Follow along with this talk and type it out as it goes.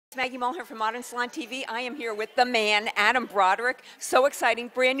Maggie Mulher from Modern Salon TV. I am here with the man, Adam Broderick. So exciting,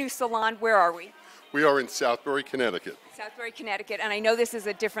 brand new salon. Where are we? We are in Southbury, Connecticut. Southbury, Connecticut, and I know this is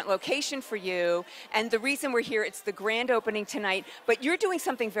a different location for you, and the reason we're here, it's the grand opening tonight, but you're doing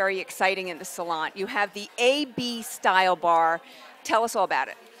something very exciting in the salon. You have the AB Style Bar. Tell us all about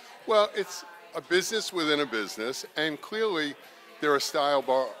it. Well, it's a business within a business, and clearly there are style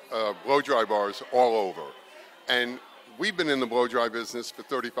bar, blow-dry bars all over. And we've been in the blow-dry business for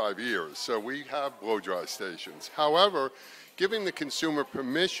 35 years, so we have blow-dry stations. However, giving the consumer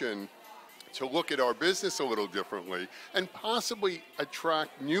permission to look at our business a little differently and possibly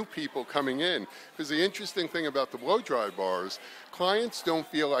attract new people coming in. Because the interesting thing about the blow-dry bars, clients don't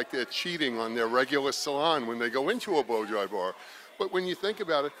feel like they're cheating on their regular salon when they go into a blow-dry bar. But when you think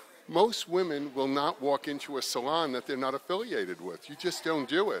about it, most women will not walk into a salon that they're not affiliated with. You just don't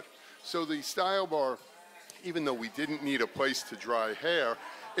do it. So the style bar, even though we didn't need a place to dry hair,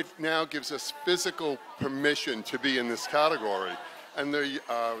 it now gives us physical permission to be in this category. And the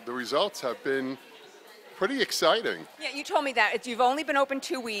results have been pretty exciting. Yeah, you told me that. You've only been open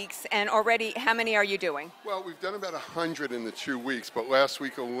 2 weeks, and already, how many are you doing? Well, we've done about 100 in the 2 weeks, but last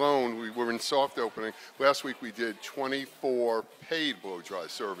week alone, we were in soft opening. Last week we did 24 paid blow-dry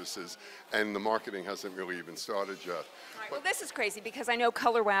services, and the marketing hasn't really even started yet. All right, well, this is crazy because I know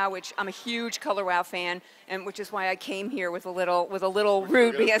Color Wow, which I'm a huge Color Wow fan, and which is why I came here with a little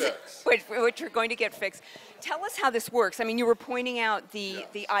root, because which you're going to get fixed. Tell us how this works. I mean, you were pointing out the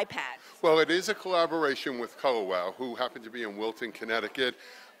iPad. Well, it is a collaboration with Color Wow, who happen to be in Wilton, Connecticut.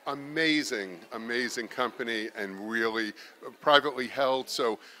 Amazing, amazing company, and really privately held.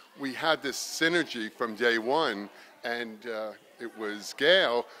 So we had this synergy from day one, and it was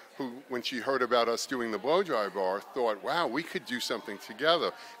Gail who, when she heard about us doing the blow-dry bar, thought, wow, we could do something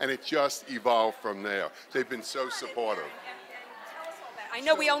together. And it just evolved from there. They've been so supportive. I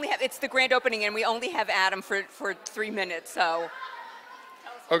know we only have, it's the grand opening, and we only have Adam for 3 minutes, so.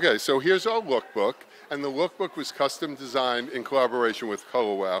 Okay, so here's our lookbook, and the lookbook was custom designed in collaboration with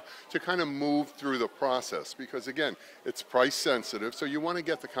Color Wow to kind of move through the process, because again, it's price sensitive, so you want to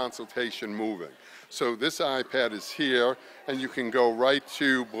get the consultation moving. So this iPad is here, and you can go right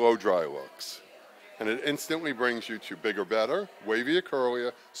to blow-dry looks. And it instantly brings you to bigger, better, wavier,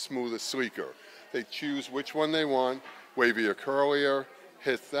 curlier, smoother, sleeker. They choose which one they want, wavier, curlier,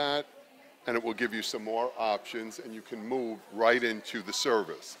 hit that, and it will give you some more options, and you can move right into the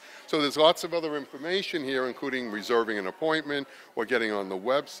service. So there's lots of other information here, including reserving an appointment or getting on the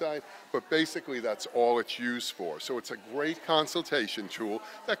website, but basically that's all it's used for. So it's a great consultation tool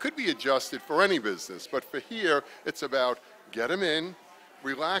that could be adjusted for any business, but for here, it's about get them in,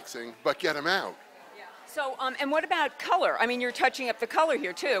 relaxing, but get them out. So, and what about color? I mean, you're touching up the color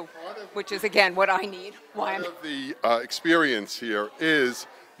here too, which is, again, what I need. Part of the experience here is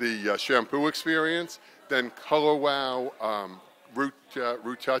the shampoo experience, then Color Wow root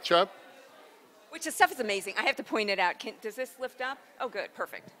touch-up. Which the stuff is amazing. I have to point it out. Does this lift up? Oh, good.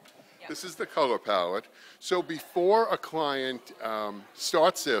 Perfect. Yep. This is the color palette. So before a client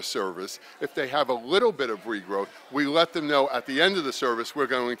starts their service, if they have a little bit of regrowth, we let them know at the end of the service we're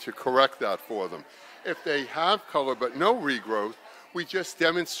going to correct that for them. If they have color but no regrowth, we just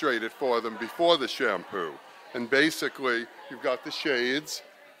demonstrate it for them before the shampoo. And basically, you've got the shades,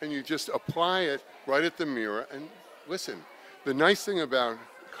 and you just apply it right at the mirror. And listen, the nice thing about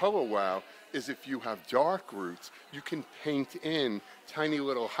Color Wow is if you have dark roots, you can paint in tiny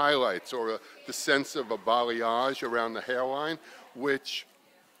little highlights or the sense of a balayage around the hairline, which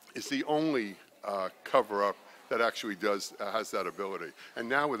is the only cover-up that actually has that ability. And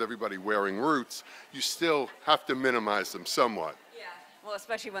now with everybody wearing roots, you still have to minimize them somewhat. Yeah, well,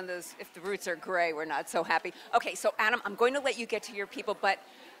 especially when if the roots are gray, we're not so happy. Okay, so Adam, I'm going to let you get to your people, but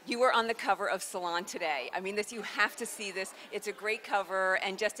you were on the cover of Salon Today. I mean, you have to see this. It's a great cover,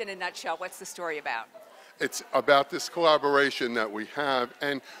 and just in a nutshell, what's the story about? It's about this collaboration that we have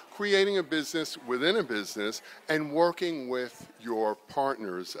and creating a business within a business and working with your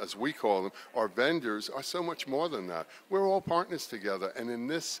partners, as we call them. Our vendors are so much more than that. We're all partners together, and in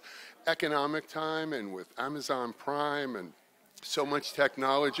this economic time and with Amazon Prime and so much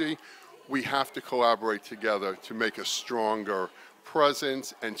technology, we have to collaborate together to make a stronger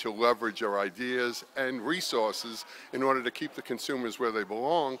presence and to leverage our ideas and resources in order to keep the consumers where they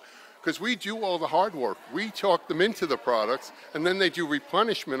belong. Because we do all the hard work. We talk them into the products, and then they do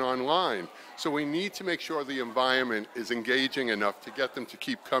replenishment online. So we need to make sure the environment is engaging enough to get them to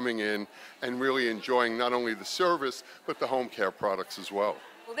keep coming in and really enjoying not only the service, but the home care products as well.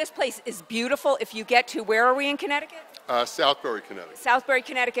 Well, this place is beautiful. If you get to, where are we in Connecticut? Southbury, Connecticut. Southbury,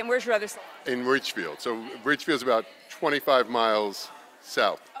 Connecticut. And where's your other salon? In Ridgefield. So Ridgefield's about 25 miles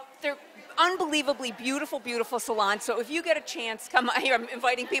south. Okay. they're unbelievably beautiful, beautiful salons. So if you get a chance, come here. I'm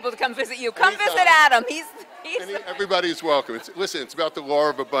inviting people to come visit you. Come Anytime. visit Adam. He's Everybody's welcome. Listen, it's about the law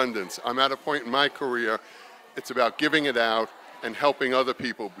of abundance. I'm at a point in my career, it's about giving it out and helping other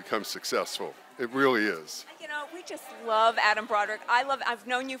people become successful. It really is. You know, we just love Adam Broderick. I've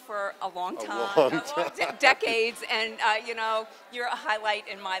known you for a long time, decades, and you know, you're a highlight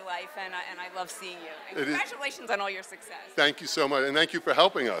in my life, and I love seeing you. And congratulations on all your success. Thank you so much, and thank you for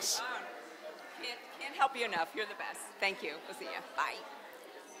helping us. Can't help you enough. You're the best. Thank you. We'll see you. Bye.